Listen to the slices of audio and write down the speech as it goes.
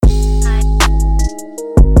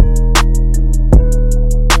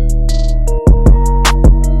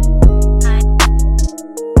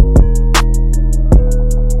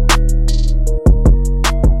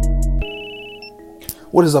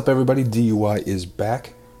What is up, everybody? DUI is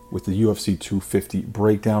back with the UFC 250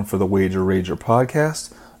 breakdown for the Wager Rager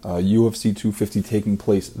podcast. UFC 250 taking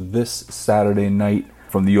place this Saturday night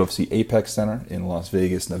from the UFC Apex Center in Las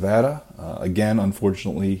Vegas, Nevada. Again,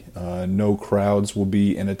 unfortunately, no crowds will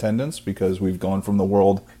be in attendance because we've gone from the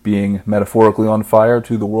world being metaphorically on fire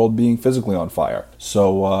to the world being physically on fire.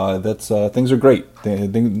 So that's things are great.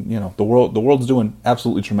 The world's doing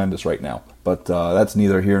absolutely tremendous right now. But that's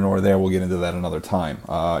neither here nor there. We'll get into that another time.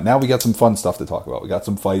 Now we got some fun stuff to talk about. We got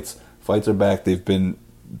some fights. Fights are back. They've been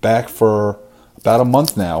back for about a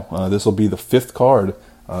month now. This will be the fifth card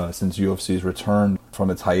since UFC's returned from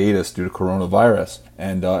its hiatus due to coronavirus.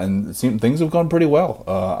 And things have gone pretty well.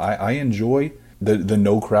 I enjoy the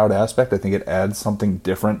no crowd aspect. I think it adds something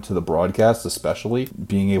different to the broadcast, especially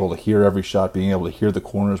being able to hear every shot, being able to hear the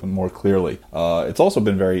corners more clearly. It's also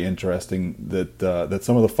been very interesting that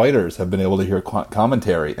some of the fighters have been able to hear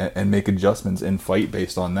commentary and make adjustments in fight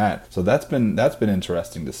based on that. So that's been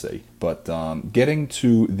interesting to see. But getting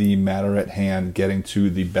to the matter at hand, getting to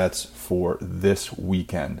the bets for this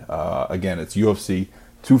weekend. Again, it's UFC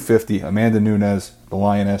 250. Amanda Nunes, the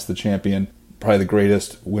Lioness, the champion, probably the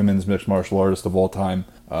greatest women's mixed martial artist of all time,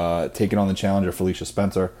 taking on the challenger Felicia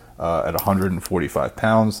Spencer at 145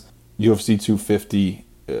 pounds. UFC 250.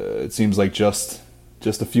 It seems like just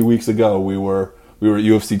a few weeks ago we were at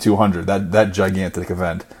UFC 200, that gigantic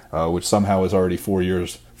event, which somehow is already 4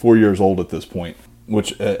 years old at this point,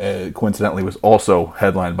 which coincidentally was also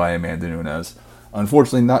headlined by Amanda Nunes.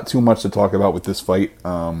 Unfortunately, not too much to talk about with this fight.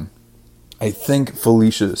 I think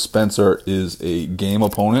Felicia Spencer is a game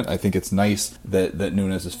opponent. I think it's nice that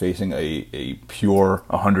Nunes is facing a pure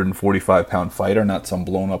 145-pound fighter, not some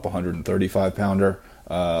blown-up 135-pounder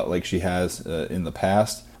like she has in the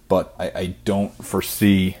past. But I don't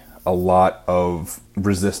foresee a lot of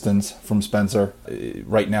resistance from Spencer.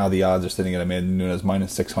 Right now, the odds are sitting at Amanda Nunes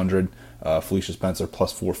minus 600, Felicia Spencer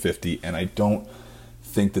plus 450, and I don't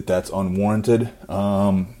think that that's unwarranted.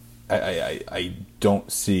 I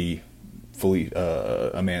don't see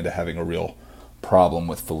Amanda having a real problem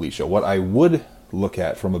with Felicia. What I would look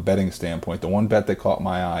at from a betting standpoint, the one bet that caught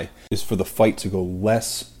my eye, is for the fight to go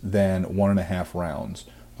less than 1.5 rounds.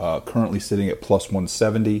 Currently sitting at plus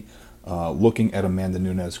 170. Looking at Amanda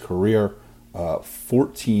Nunes' career,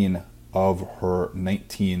 14 of her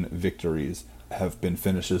 19 victories have been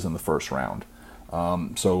finishes in the first round.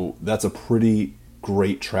 So that's a pretty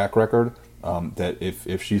great track record. That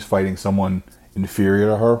if she's fighting someone inferior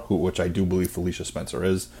to her, which I do believe Felicia Spencer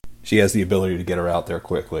is, she has the ability to get her out there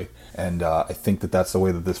quickly. And I think that that's the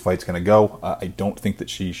way that this fight's going to go. I don't think that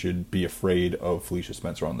she should be afraid of Felicia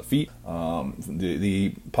Spencer on the feet.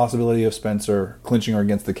 The possibility of Spencer clinching her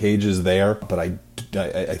against the cage is there, but I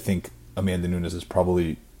think Amanda Nunes is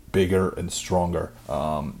probably bigger and stronger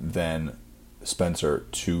than Spencer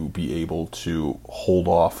to be able to hold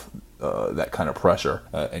off that kind of pressure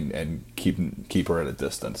and keep her at a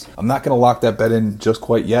distance. I'm not going to lock that bet in just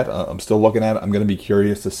quite yet. I'm still looking at it. I'm going to be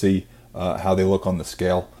curious to see how they look on the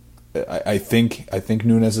scale. I think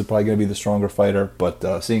Nunes is probably going to be the stronger fighter,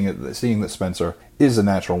 but seeing that Spencer is a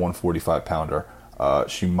natural 145 pounder,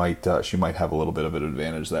 she might have a little bit of an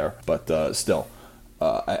advantage there. But still,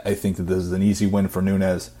 I think that this is an easy win for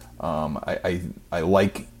Nunes. I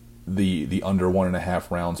like the under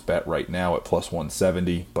 1.5 rounds bet right now at plus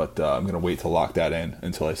 170, but I'm going to wait to lock that in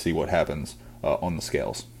until I see what happens on the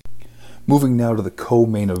scales. Moving now to the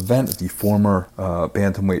co-main event, the former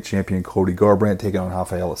bantamweight champion Cody Garbrandt taking on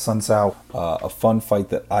Raphael Assunção. A fun fight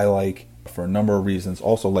that I like for a number of reasons.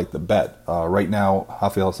 Also like the bet. Right now,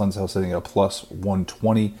 Raphael Assunção sitting at a plus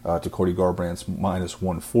 120 to Cody Garbrandt's minus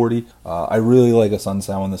 140. I really like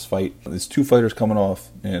Assunção in this fight. There's two fighters coming off.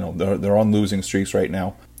 They're on losing streaks right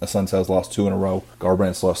now. Assunção's lost 2 in a row.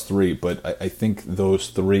 Garbrandt's lost 3, but I think those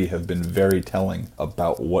 3 have been very telling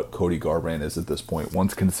about what Cody Garbrandt is at this point.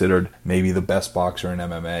 Once considered maybe the best boxer in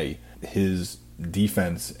MMA, his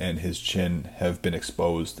defense and his chin have been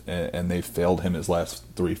exposed, and they've failed him his last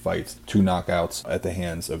 3 fights. 2 knockouts at the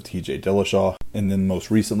hands of TJ Dillashaw, and then most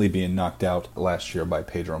recently being knocked out last year by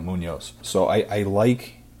Pedro Munoz. So I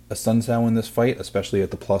like Assunção in this fight, especially at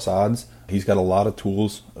the plus odds. He's got a lot of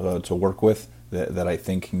tools to work with that I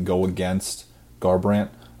think can go against Garbrandt.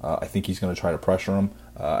 I think he's going to try to pressure him.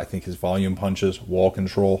 I think his volume punches, wall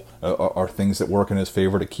control are things that work in his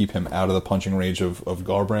favor to keep him out of the punching range of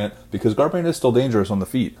Garbrandt, because Garbrandt is still dangerous on the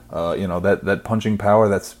feet. That punching power,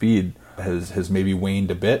 that speed has maybe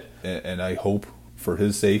waned a bit, and I hope for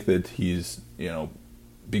his sake that he's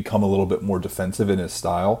become a little bit more defensive in his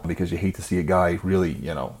style, because you hate to see a guy really,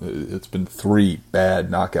 it's been 3 bad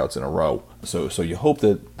knockouts in a row. So you hope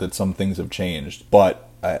that some things have changed, but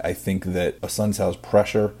I think that Assunção's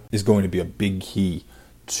pressure is going to be a big key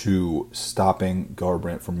to stopping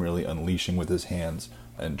Garbrandt from really unleashing with his hands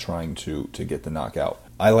and trying to get the knockout.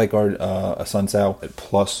 I like our Assunção at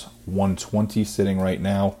plus 120 sitting right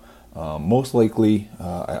now. Most likely,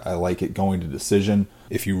 I like it going to decision.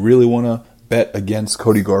 If you really want to bet against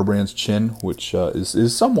Cody Garbrandt's chin, which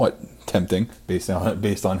is somewhat tempting based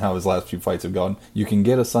on how his last few fights have gone, you can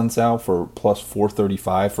get Assunção for plus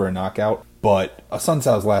 435 for a knockout. But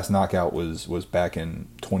Assunção's last knockout was back in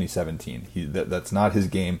 2017. That's not his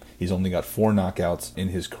game. He's only got 4 knockouts in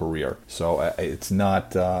his career. So it's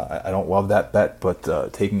not, I don't love that bet,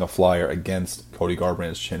 but taking a flyer against Cody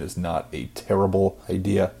Garbrandt's chin is not a terrible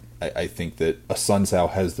idea. I think that Assunção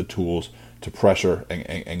has the tools to pressure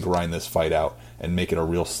and grind this fight out and make it a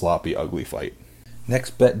real sloppy, ugly fight.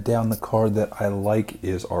 Next bet down the card that I like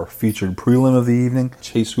is our featured prelim of the evening.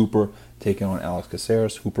 Chase Hooper taking on Alex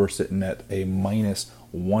Caceres. Hooper sitting at a minus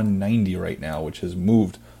 190 right now, which has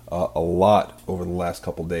moved a lot over the last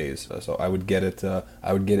couple days. So I would get it.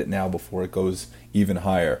 I would get it now before it goes even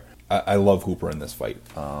higher. I love Hooper in this fight.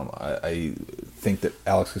 I think that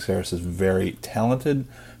Alex Caceres is very talented,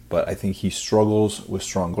 but I think he struggles with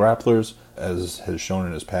strong grapplers, as has shown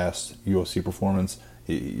in his past UFC performance.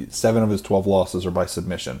 7 of his 12 losses are by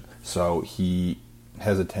submission, so he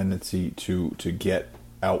has a tendency to get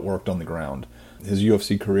outworked on the ground. His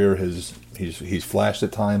UFC career he's flashed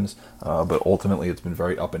at times, but ultimately it's been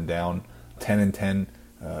very up and down. 10-10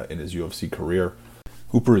 in his UFC career.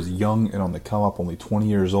 Hooper is young and on the come up, only 20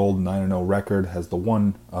 years old, 9-0 record, has the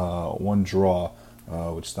one draw,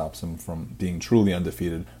 which stops him from being truly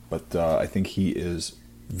undefeated. But I think he is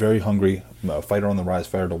very hungry, a fighter on the rise,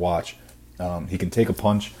 fighter to watch. He can take a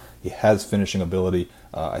punch. He has finishing ability.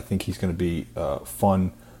 I think he's going to be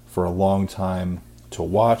fun for a long time to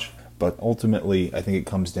watch. But ultimately, I think it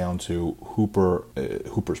comes down to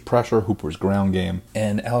Hooper's pressure, Hooper's ground game,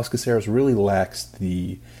 and Alex Caceres really lacks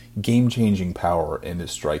the game-changing power in his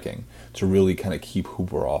striking to really kind of keep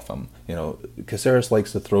Hooper off him. You know, Caceres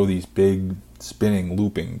likes to throw these big, spinning,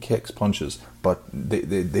 looping kicks, punches, but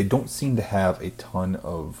they don't seem to have a ton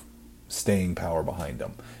of staying power behind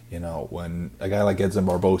them. You know, when a guy like Edson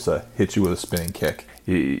Barbosa hits you with a spinning kick,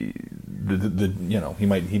 he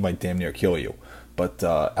might damn near kill you. But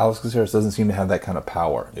Alex Caceres doesn't seem to have that kind of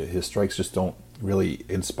power. His strikes just don't really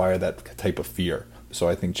inspire that type of fear. So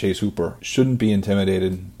I think Chase Hooper shouldn't be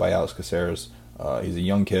intimidated by Alex Caceres. He's a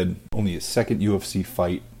young kid, only his second UFC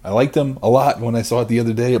fight. I liked him a lot when I saw it the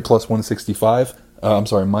other day at plus 165.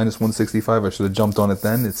 Minus 165. I should have jumped on it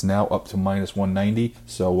then. It's now up to minus 190.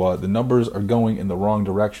 So the numbers are going in the wrong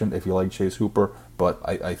direction if you like Chase Hooper, but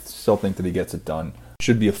I still think that he gets it done.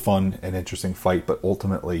 Should be a fun and interesting fight, but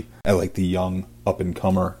ultimately I like the young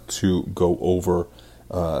up-and-comer to go over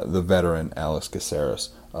the veteran Alex Caceres.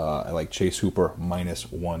 I like Chase Hooper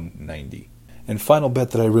minus 190. And final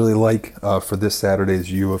bet that I really like for this Saturday's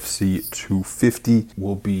UFC 250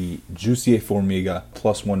 will be Jussier Formiga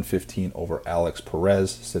plus 115 over Alex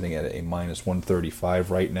Perez, sitting at a minus 135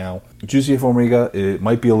 right now. Jussier Formiga, it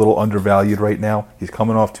might be a little undervalued right now. He's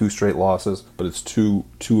coming off 2 straight losses, but it's two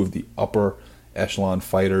of the upper echelon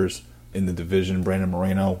fighters in the division, Brandon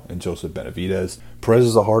Moreno and Joseph Benavidez. Perez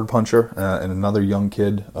is a hard puncher and another young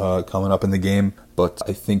kid coming up in the game, but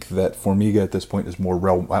I think that Formiga at this point is more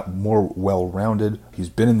well-rounded. He's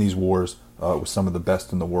been in these wars with some of the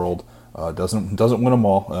best in the world. Doesn't win them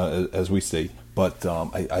all, as we see, but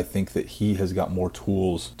I think that he has got more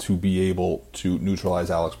tools to be able to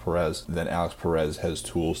neutralize Alex Perez than Alex Perez has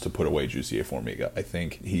tools to put away Jussier Formiga. I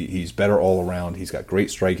think he's better all around. He's got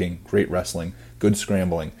great striking, great wrestling, good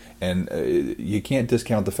scrambling, and you can't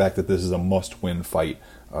discount the fact that this is a must-win fight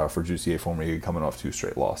for Jussier Formiga coming off 2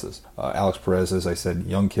 straight losses. Alex Perez, as I said,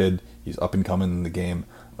 young kid, he's up and coming in the game.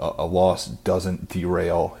 A loss doesn't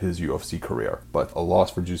derail his UFC career, but a loss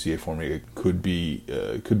for Jussier Formiga could be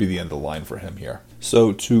the end of the line for him here.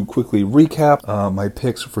 So to quickly recap, my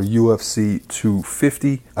picks for UFC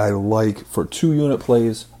 250, I like for 2-unit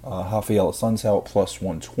plays, Rafael Assunção at plus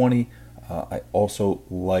 120. I also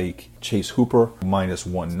like Chase Hooper minus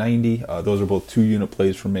 190. Those are both 2-unit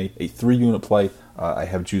plays for me. A 3-unit play, I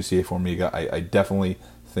have Jussier Formiga. I definitely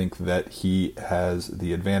think that he has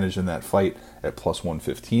the advantage in that fight at plus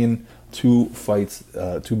 115. 2 bets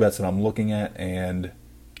that I'm looking at and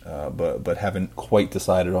but haven't quite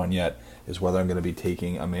decided on yet is whether I'm going to be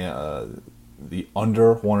taking the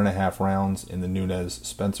under 1.5 rounds in the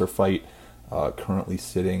Nunes-Spencer fight, currently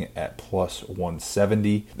sitting at plus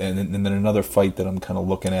 170. And then another fight that I'm kind of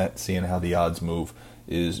looking at, seeing how the odds move,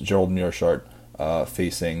 is Gerald Meerschaert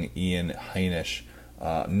facing Ian Heinisch.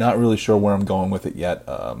 Not really sure where I'm going with it yet.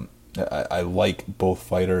 I like both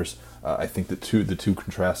fighters. I think the two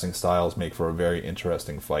contrasting styles make for a very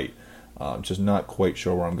interesting fight. Just not quite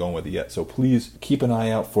sure where I'm going with it yet. So please keep an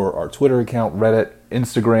eye out for our Twitter account, Reddit,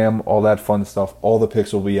 Instagram, all that fun stuff. All the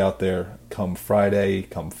pics will be out there come Friday,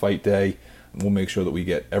 come fight day. We'll make sure that we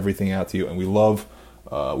get everything out to you. And we love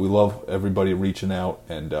everybody reaching out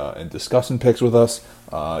and discussing picks with us.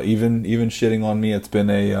 Even shitting on me. It's been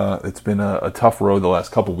a tough road the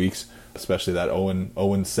last couple weeks, especially that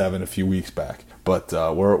 0-7 a few weeks back. But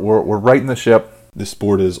we're righting the ship. This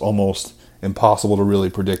sport is almost impossible to really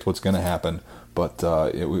predict what's going to happen. But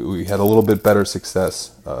we had a little bit better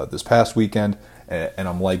success this past weekend, and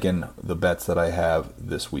I'm liking the bets that I have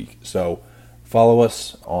this week. So follow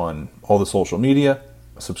us on all the social media.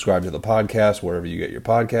 Subscribe to the podcast wherever you get your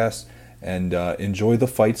podcasts, and enjoy the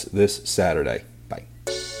fights this Saturday.